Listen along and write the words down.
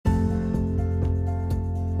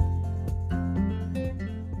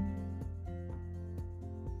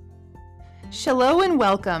Hello and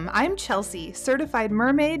welcome. I'm Chelsea, certified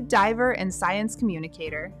mermaid, diver, and science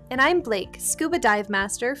communicator. And I'm Blake, scuba dive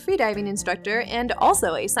master, freediving instructor, and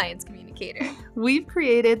also a science communicator. We've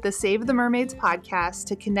created the Save the Mermaids podcast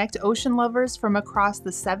to connect ocean lovers from across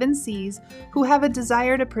the 7 seas who have a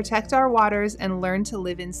desire to protect our waters and learn to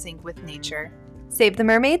live in sync with nature. Save the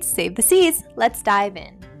mermaids, save the seas. Let's dive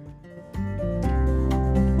in.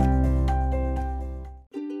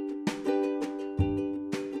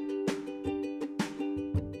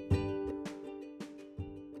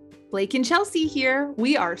 Blake and Chelsea here.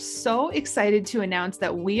 We are so excited to announce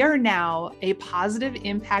that we are now a positive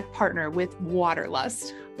impact partner with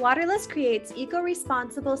Waterlust. Waterlust creates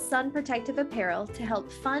eco-responsible sun protective apparel to help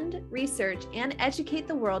fund, research, and educate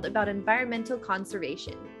the world about environmental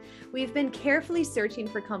conservation. We've been carefully searching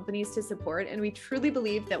for companies to support, and we truly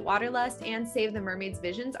believe that Waterlust and Save the Mermaids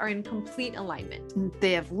visions are in complete alignment.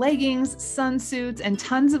 They have leggings, sunsuits, and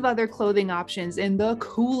tons of other clothing options in the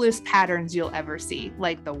coolest patterns you'll ever see,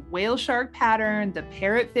 like the whale shark pattern, the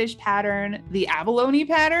parrotfish pattern, the abalone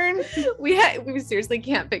pattern. We seriously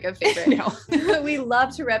can't pick a favorite. No. We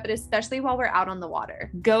love to rep it, especially while we're out on the water.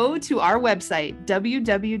 Go to our website,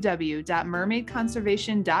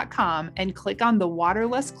 www.mermaidconservation.com, and click on the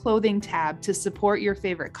Waterlust Clothing tab to support your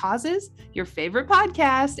favorite causes, your favorite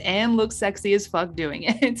podcast, and look sexy as fuck doing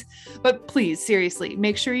it. But please, seriously,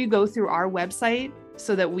 make sure you go through our website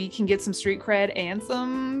so that we can get some street cred and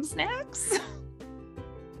some snacks.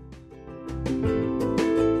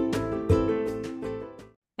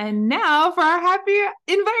 And now for our happy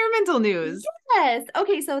environmental news. Yes.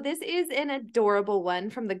 Okay, so this is an adorable one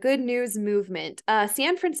from the Good News Movement. A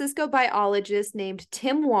San Francisco biologist named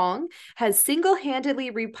Tim Wong has single-handedly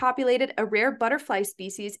repopulated a rare butterfly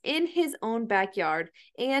species in his own backyard,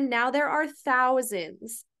 and now there are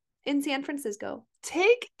thousands in San Francisco.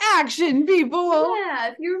 Take action, people. Yeah,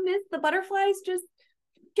 if you miss the butterflies, just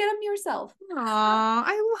get them yourself. Aw,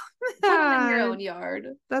 I love Put them that. in your own yard.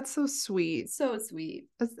 That's so sweet. So sweet.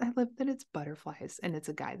 I love that it's butterflies and it's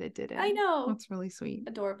a guy that did it. I know. That's really sweet.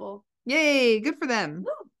 Adorable. Yay, good for them.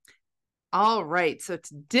 Woo. All right, so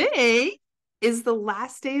today is the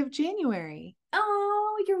last day of January.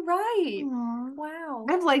 Oh, you're right. Aw. Wow.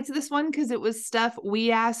 I've liked this one because it was stuff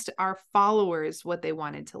we asked our followers what they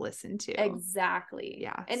wanted to listen to. Exactly.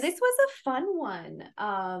 Yeah. And this was a fun one.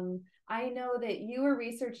 I know that you were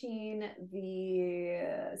researching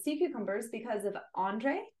the sea cucumbers because of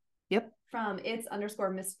Andre. Yep. From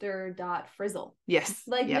its_Mr.Frizzle. Yes.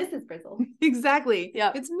 Like yep. Mrs. Frizzle. Exactly.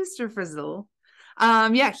 Yeah. It's Mr. Frizzle.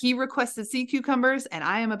 Yeah, he requested sea cucumbers and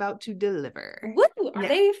I am about to deliver. Woo! Are Yeah.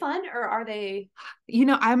 they fun or are they? You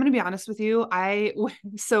know, I'm going to be honest with you.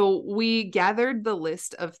 So we gathered the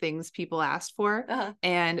list of things people asked for,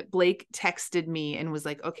 and Blake texted me and was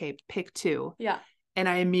like, okay, pick 2. Yeah. And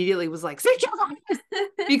I immediately was like, sea cucumbers,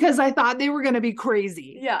 because I thought they were going to be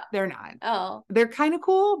crazy. Yeah. They're not. Oh. They're kind of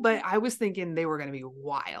cool, but I was thinking they were going to be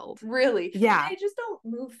wild. Really? Yeah. They just don't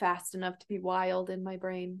move fast enough to be wild in my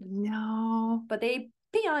brain. No. But they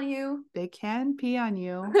pee on you. They can pee on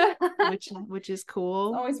you, which is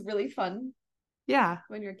cool. It's always really fun. Yeah.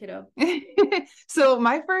 When you're a kiddo. So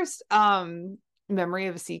my first memory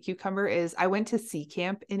of a sea cucumber is I went to sea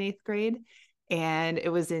camp in 8th grade, and it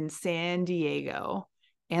was in San Diego.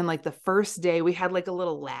 And like the first day we had like a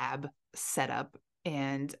little lab set up,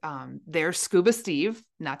 and their Scuba Steve,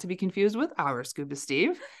 not to be confused with our Scuba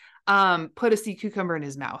Steve, put a sea cucumber in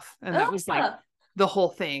his mouth. And that was like the whole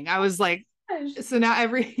thing. I was like, so now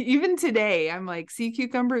even today I'm like, sea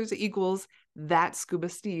cucumbers equals that Scuba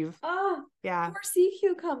Steve. Oh, yeah. Poor sea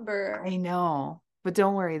cucumber. I know. But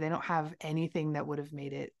don't worry, they don't have anything that would have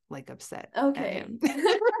made it like upset. Okay.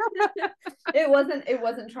 It wasn't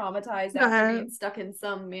traumatized after being stuck in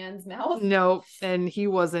some man's mouth. Nope. And he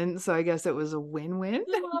wasn't. So I guess it was a win-win.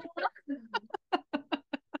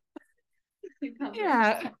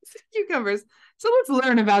 Yeah. Cucumbers. So let's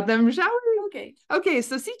learn about them, shall we? Okay.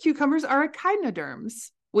 So sea cucumbers are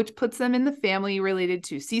echinoderms, which puts them in the family related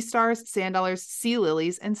to sea stars, sand dollars, sea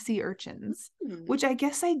lilies, and sea urchins, which I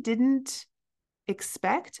guess I didn't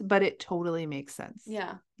expect, but it totally makes sense.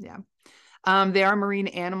 Yeah. They are marine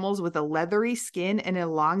animals with a leathery skin and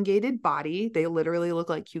elongated body. They literally look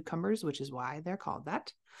like cucumbers, which is why they're called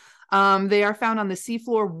that. They are found on the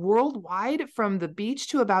seafloor worldwide, from the beach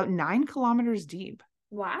to about 9 kilometers deep.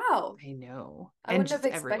 Wow. I know. I wouldn't have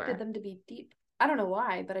expected them to be deep. I don't know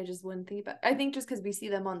why, but I just wouldn't think about it. I think just because we see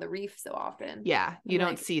them on the reef so often. Yeah, you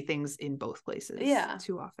don't see things in both places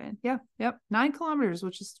too often. Yeah, yep. 9 kilometers,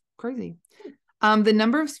 which is crazy. The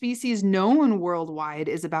number of species known worldwide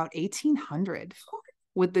is about 1,800,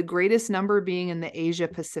 with the greatest number being in the Asia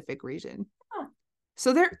Pacific region.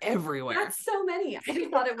 So they're everywhere. That's so many. I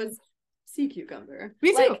just thought it was sea cucumber.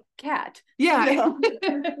 Me too. Like cat. Yeah.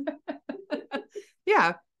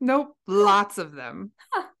 Yeah. Nope. Lots of them.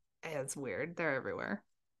 Huh. It's weird. They're everywhere.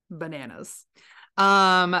 Bananas.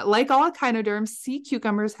 Like all echinoderms, sea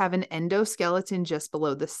cucumbers have an endoskeleton just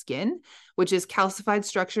below the skin, which is calcified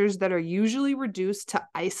structures that are usually reduced to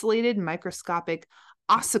isolated microscopic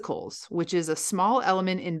ossicles, which is a small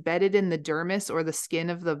element embedded in the dermis or the skin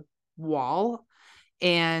of the wall.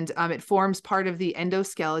 And it forms part of the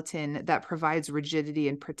endoskeleton that provides rigidity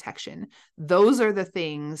and protection. Those are the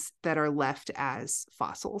things that are left as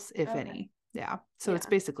fossils, if any. Yeah. So it's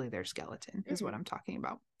basically their skeleton is what I'm talking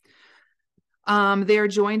about. They are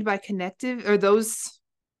joined by those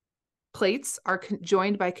plates are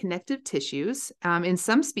joined by connective tissues. In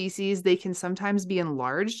some species, they can sometimes be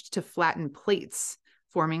enlarged to flatten plates,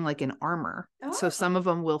 forming like an armor. Oh. So some of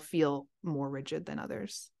them will feel more rigid than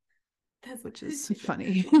others, which is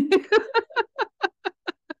funny.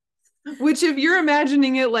 Which, if you're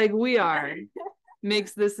imagining it like we are,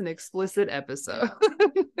 makes this an explicit episode.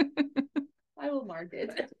 I will mark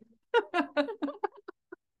it.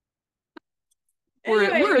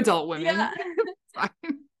 We're adult women. Yeah. Fine.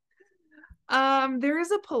 There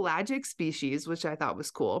is a pelagic species, which I thought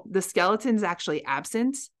was cool. The skeleton's actually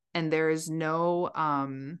absent, and there is no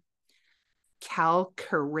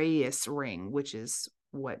calcareous ring, which is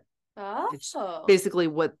what it's basically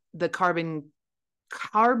what the calcium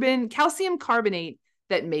carbonate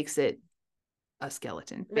that makes it a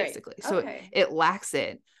skeleton, basically. Right. So it lacks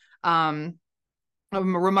it. A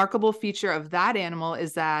remarkable feature of that animal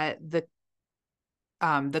is that the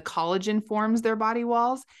collagen forms their body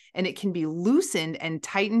walls, and it can be loosened and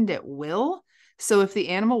tightened at will. So if the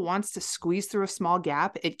animal wants to squeeze through a small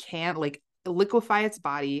gap, it can't like liquefy its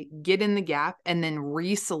body, get in the gap, and then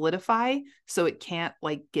re-solidify so it can't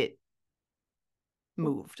like get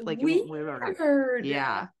moved. Like weird.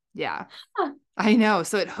 Yeah. Huh. I know.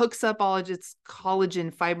 So it hooks up all of its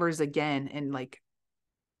collagen fibers again and like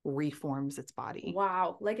reforms its body.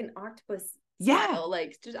 Wow. Like an octopus. Yeah.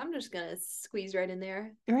 Like I'm just gonna squeeze right in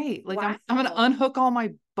there. Right. Like wow. I'm gonna unhook all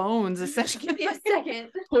my bones essentially. Give me a second.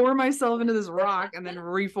 Pour myself into this rock and then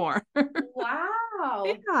reform. Wow.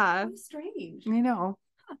 Yeah. That's strange. I know.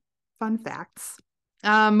 Huh. Fun facts.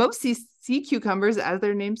 Most sea cucumbers, as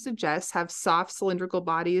their name suggests, have soft cylindrical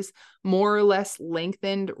bodies, more or less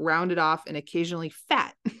lengthened, rounded off, and occasionally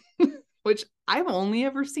fat, which I've only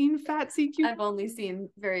ever seen fat sea cucumbers. I've only seen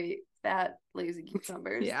very fat, lazy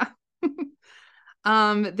cucumbers. Yeah.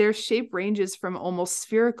 Their shape ranges from almost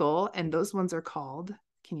spherical, and those ones are called,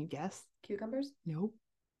 can you guess? Cucumbers? No.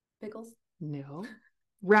 Pickles? No.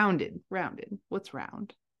 Rounded. What's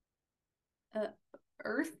round?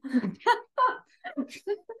 Earth?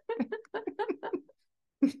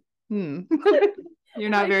 You're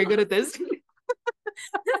not very good at this.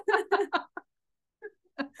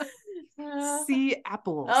 Sea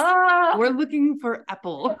apples. We're looking for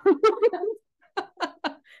apple.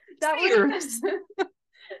 That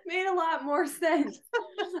made a lot more sense.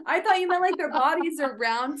 I thought you meant like their bodies are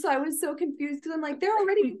round, so I was so confused because I'm like, they're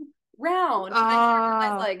already round. I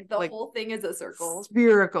realized like the whole thing is a circle.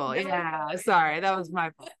 Spherical. No. Yeah. Sorry, that was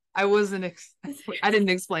my fault. I didn't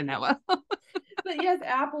explain that well. But yes,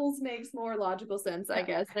 apples makes more logical sense, I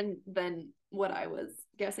guess, than what I was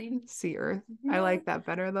guessing. Sea earth. I like that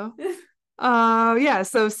better though. Yeah,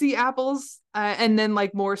 so sea apples, and then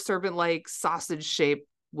like more serpent-like sausage shape,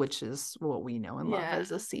 which is what we know and love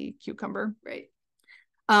as a sea cucumber. Right.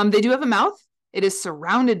 They do have a mouth. It is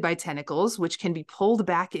surrounded by tentacles, which can be pulled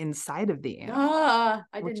back inside of the animal.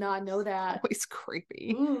 I did not know that. Always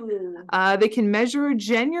creepy. Ooh. They can measure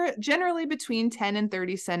generally between 10 and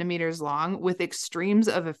 30 centimeters long, with extremes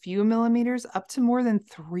of a few millimeters up to more than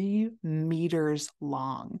 3 meters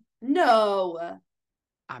long. No.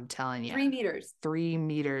 I'm telling you. 3 meters. 3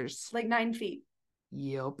 meters. Like 9 feet.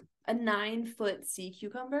 Yep. A 9-foot sea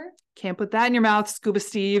cucumber? Can't put that in your mouth, Scuba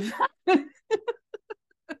Steve.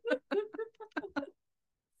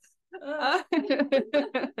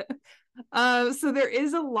 So there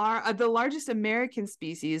is the largest American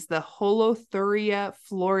species, the Holothuria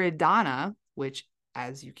floridana, which,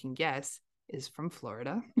 as you can guess, is from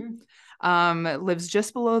Florida. Lives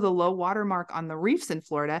just below the low water mark on the reefs in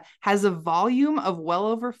Florida, has a volume of well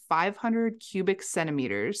over 500 cubic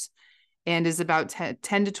centimeters, and is about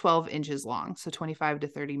 10 to 12 inches long, so 25 to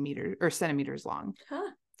 30 meters or centimeters long.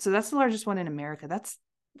 Huh. So that's the largest one in America. That's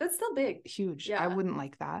still big. Huge. Yeah. I wouldn't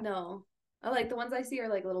like that. No. I like the ones I see are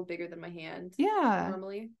like a little bigger than my hand. Yeah.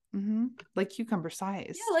 Normally. Mm-hmm. Like cucumber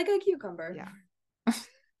size. Yeah, like a cucumber. Yeah.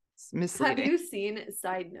 It's misleading. Have you seen,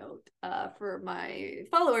 side note, for my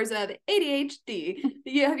followers of ADHD,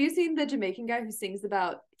 have you seen the Jamaican guy who sings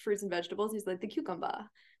about fruits and vegetables? He's like, the cucumber.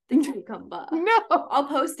 The cucumber. No. I'll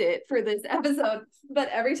post it for this episode. But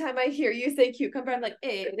every time I hear you say cucumber, I'm like,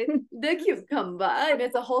 hey, the cucumber. And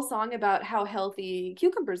it's a whole song about how healthy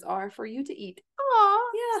cucumbers are for you to eat.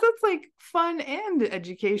 Aw, Yeah. so it's like fun and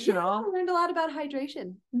educational. Yeah, I learned a lot about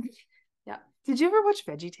hydration. Yeah. Did you ever watch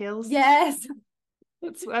VeggieTales? Yes.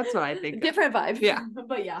 That's what I think. Different vibe. Yeah.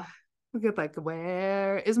 But yeah. Look at like,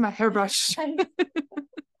 where is my hairbrush?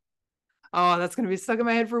 Oh, that's gonna be stuck in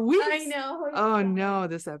my head for weeks. I know. Oh no,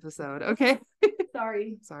 this episode. Okay.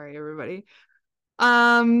 Sorry. Sorry, everybody.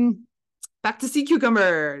 Back to sea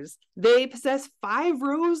cucumbers. They possess 5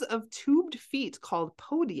 rows of tubed feet called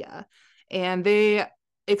podia, and they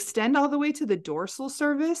extend all the way to the dorsal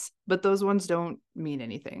surface, but those ones don't mean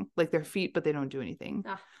anything. Like they're feet, but they don't do anything.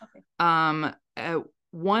 Okay.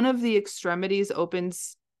 One of the extremities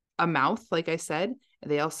opens a mouth, like I said.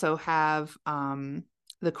 They also have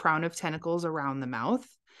the crown of tentacles around the mouth.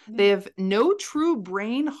 Mm-hmm. They have no true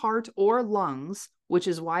brain, heart, or lungs, which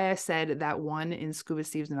is why I said that one in Scuba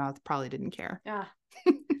Steve's mouth probably didn't care. Yeah.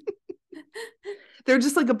 They're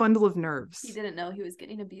just like a bundle of nerves. He didn't know he was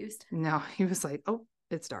getting abused. No, he was like, oh,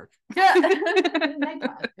 it's dark.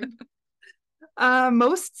 Nighttime.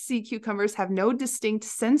 Most sea cucumbers have no distinct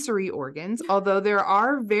sensory organs, although there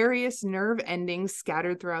are various nerve endings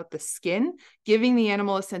scattered throughout the skin, giving the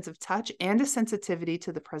animal a sense of touch and a sensitivity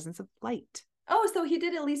to the presence of light. Oh, so he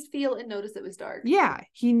did at least feel and notice it was dark. Yeah,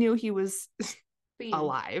 he knew he was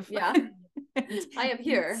alive. Yeah. I am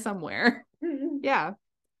here. Somewhere. Yeah.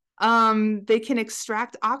 They can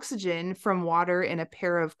extract oxygen from water in a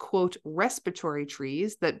pair of, quote, respiratory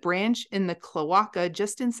trees that branch in the cloaca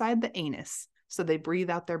just inside the anus. So they breathe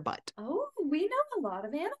out their butt. Oh, we know a lot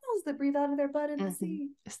of animals that breathe out of their butt in the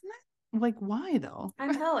sea. Isn't that like, why though? I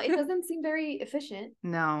know. It doesn't seem very efficient.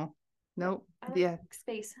 No. Nope. Yeah.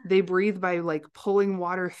 Space. They breathe by like pulling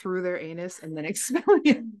water through their anus and then expelling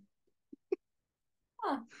it.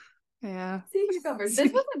 Huh. Yeah. Sea cucumbers.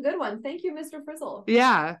 This was a good one. Thank you, Mr. Frizzle.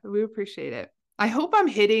 Yeah, we appreciate it. I hope I'm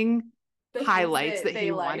hitting the highlights that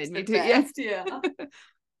he wanted me to. Best. Yeah.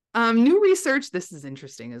 New research, this is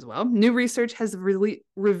interesting as well. New research has really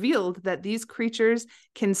revealed that these creatures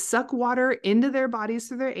can suck water into their bodies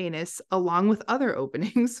through their anus, along with other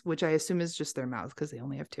openings, which I assume is just their mouth because they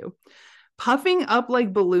only have 2, puffing up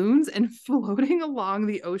like balloons and floating along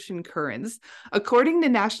the ocean currents. According to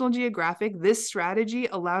National Geographic, this strategy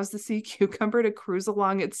allows the sea cucumber to cruise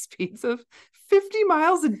along at speeds of 50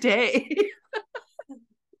 miles a day.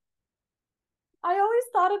 I always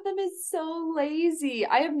thought of them as so lazy.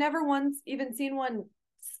 I have never once even seen one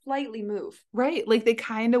slightly move. Right. Like they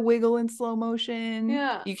kind of wiggle in slow motion.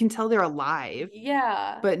 Yeah. You can tell they're alive.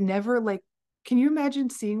 Yeah. But never like, can you imagine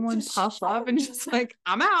seeing one just puff up and just like,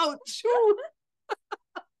 I'm out.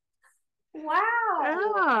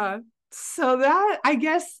 Wow. Yeah. So that, I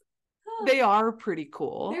guess they are pretty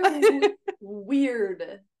cool. They're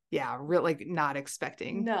weird. Yeah, like not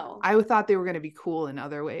expecting. No. I thought they were going to be cool in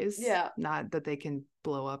other ways. Yeah. Not that they can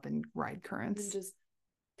blow up and ride currents. And just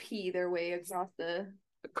pee their way across the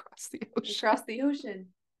ocean.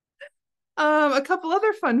 A couple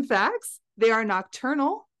other fun facts. They are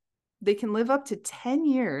nocturnal. They can live up to 10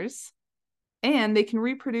 years. And they can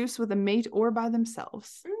reproduce with a mate or by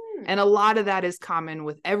themselves. And a lot of that is common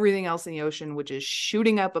with everything else in the ocean, which is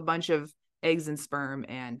shooting up a bunch of eggs and sperm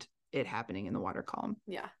and it happening in the water column.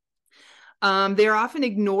 Yeah. They are often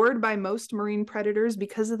ignored by most marine predators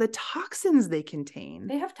because of the toxins they contain.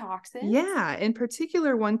 They have toxins? Yeah, in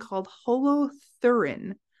particular one called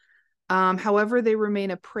holothurin. However, they remain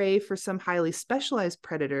a prey for some highly specialized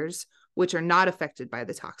predators, which are not affected by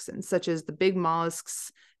the toxins, such as the big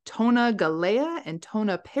mollusks Tona galea and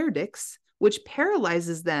Tona perdix, which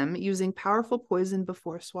paralyzes them using powerful poison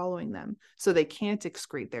before swallowing them. So they can't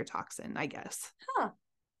excrete their toxin, I guess.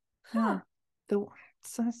 The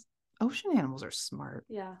ocean animals are smart.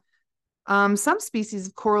 Yeah. Some species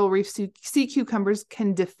of coral reef sea cucumbers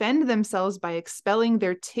can defend themselves by expelling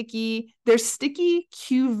their sticky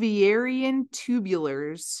Cuvierian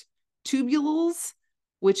tubules,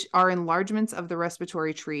 which are enlargements of the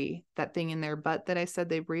respiratory tree. That thing in their butt that I said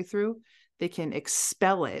they breathe through, they can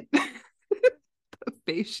expel it. The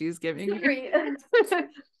face she's giving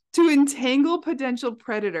to entangle potential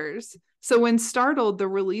predators. So when startled, the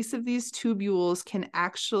release of these tubules can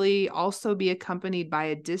actually also be accompanied by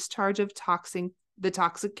a discharge of the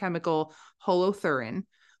toxic chemical holothurin,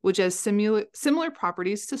 which has similar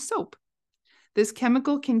properties to soap. This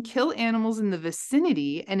chemical can kill animals in the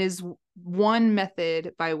vicinity and is one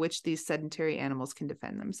method by which these sedentary animals can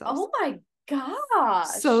defend themselves. Oh my gosh.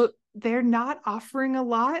 So they're not offering a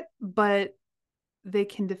lot, but they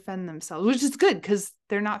can defend themselves, which is good because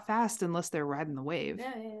they're not fast unless they're riding the wave.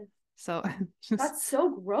 Yeah. So that's so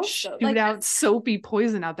gross. Shoot out soapy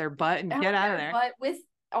poison out their butt and get out of there. But with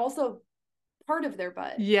also part of their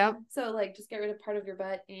butt. Yep. So like just get rid of part of your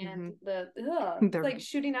butt and it's like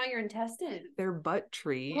shooting out your intestine. Their butt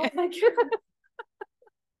tree. Oh my god.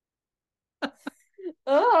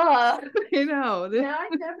 Ugh. I know. Now I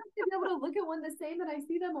never been able to look at one the same, and I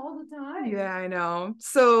see them all the time. Yeah, I know.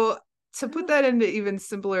 So to put that into even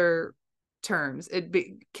simpler terms, it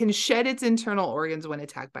can shed its internal organs when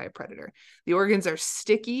attacked by a predator. The organs are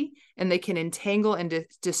sticky and they can entangle and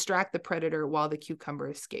distract the predator while the cucumber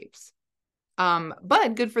escapes.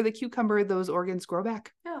 But good for the cucumber, those organs grow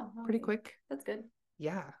back pretty quick. That's good.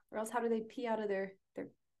 Yeah. Or else how do they pee out of their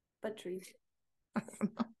butt trees?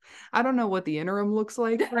 I don't know what the interim looks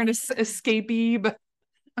like for an escapee, but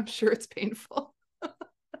I'm sure it's painful.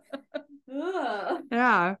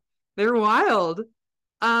 Yeah, they're wild.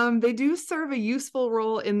 They do serve a useful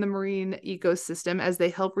role in the marine ecosystem as they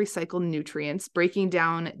help recycle nutrients, breaking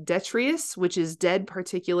down detritus, which is dead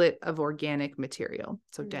particulate of organic material,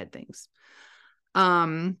 so dead things.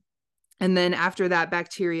 And then after that,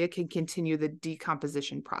 bacteria can continue the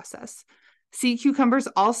decomposition process. Sea cucumbers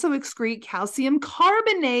also excrete calcium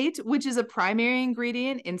carbonate, which is a primary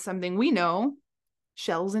ingredient in something we know,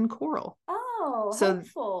 shells and coral. Oh, so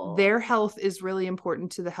helpful. Their health is really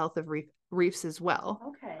important to the health of reefs as well.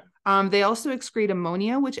 Okay. They also excrete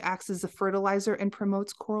ammonia, which acts as a fertilizer and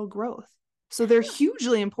promotes coral growth. So they're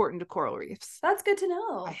hugely important to coral reefs. That's good to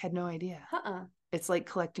know. I had no idea. It's like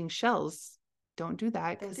collecting shells. Don't do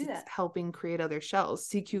that because it's helping create other shells.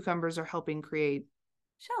 Sea cucumbers are helping create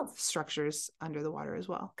shells structures under the water as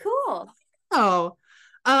well. Cool.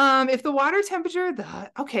 If the water temperature,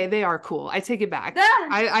 they are cool. I take it back.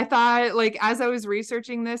 I thought, like, as I was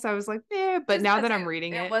researching this, I was like, but just now that I'm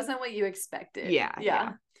reading it wasn't what you expected.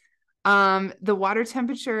 Yeah. The water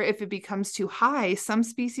temperature, if it becomes too high, some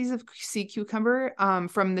species of sea cucumber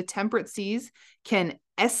from the temperate seas can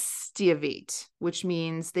estivate, which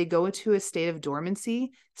means they go into a state of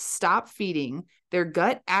dormancy, stop feeding, their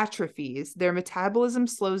gut atrophies, their metabolism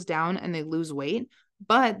slows down, and they lose weight,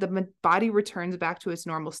 but the body returns back to its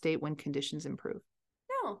normal state when conditions improve.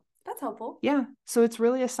 Oh, that's helpful. Yeah. So it's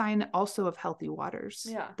really a sign also of healthy waters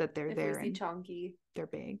that they're there. If you see chunky, they're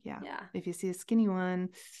big. Yeah. Yeah. If you see a skinny one,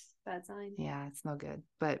 bad sign. Yeah, it's no good.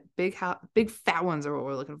 But big fat ones are what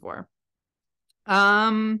we're looking for.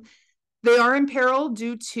 They are in peril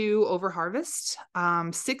due to overharvest.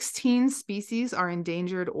 16 species are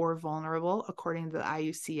endangered or vulnerable, according to the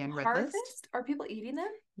IUCN Red List. Are people eating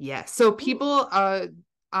them? Yes. So people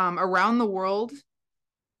around the world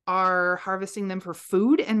are harvesting them for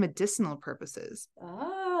food and medicinal purposes.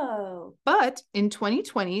 Oh. But in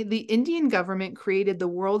 2020, the Indian government created the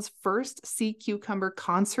world's first sea cucumber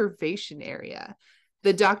conservation area.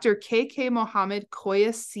 The Dr. K.K. Mohammed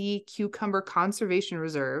Koya Sea Cucumber Conservation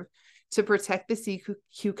Reserve to protect the sea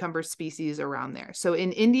cucumber species around there. So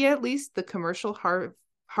in India, at least, the commercial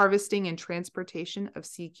harvesting and transportation of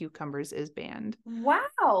sea cucumbers is banned.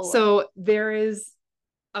 Wow. So there is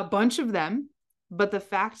a bunch of them, but the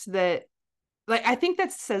fact that, like, I think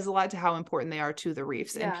that says a lot to how important they are to the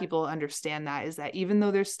reefs, and people understand that, is that even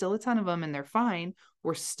though there's still a ton of them and they're fine,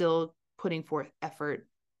 we're still putting forth effort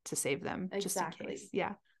to save them. Just in case.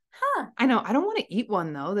 Yeah. I know. I don't want to eat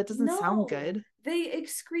one though. That doesn't sound good. They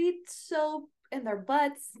excrete soap in their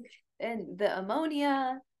butts and the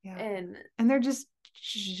ammonia and they're just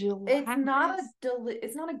gelatinous.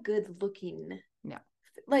 It's not a good looking. No.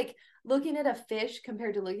 Like looking at a fish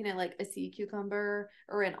compared to looking at like a sea cucumber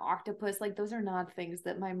or an octopus, like those are not things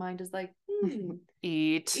that my mind is like,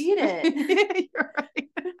 eat it. You're right.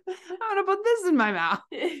 I'm gonna put this in my mouth.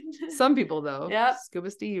 Some people though. Yep.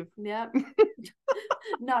 Scuba Steve. Yep.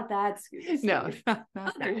 Not that Scuba Steve. No, not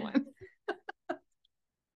that one.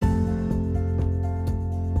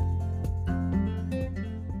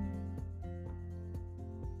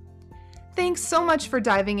 Thanks so much for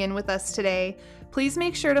diving in with us today. Please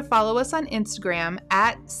make sure to follow us on Instagram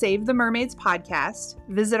at Save the Mermaids Podcast.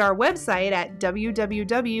 Visit our website at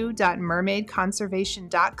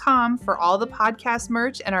www.mermaidconservation.com for all the podcast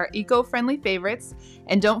merch and our eco-friendly favorites.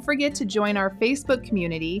 And don't forget to join our Facebook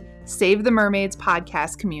community, Save the Mermaids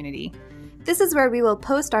Podcast Community. This is where we will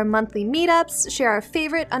post our monthly meetups, share our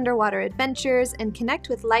favorite underwater adventures, and connect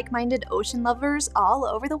with like-minded ocean lovers all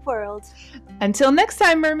over the world. Until next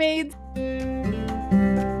time, mermaids!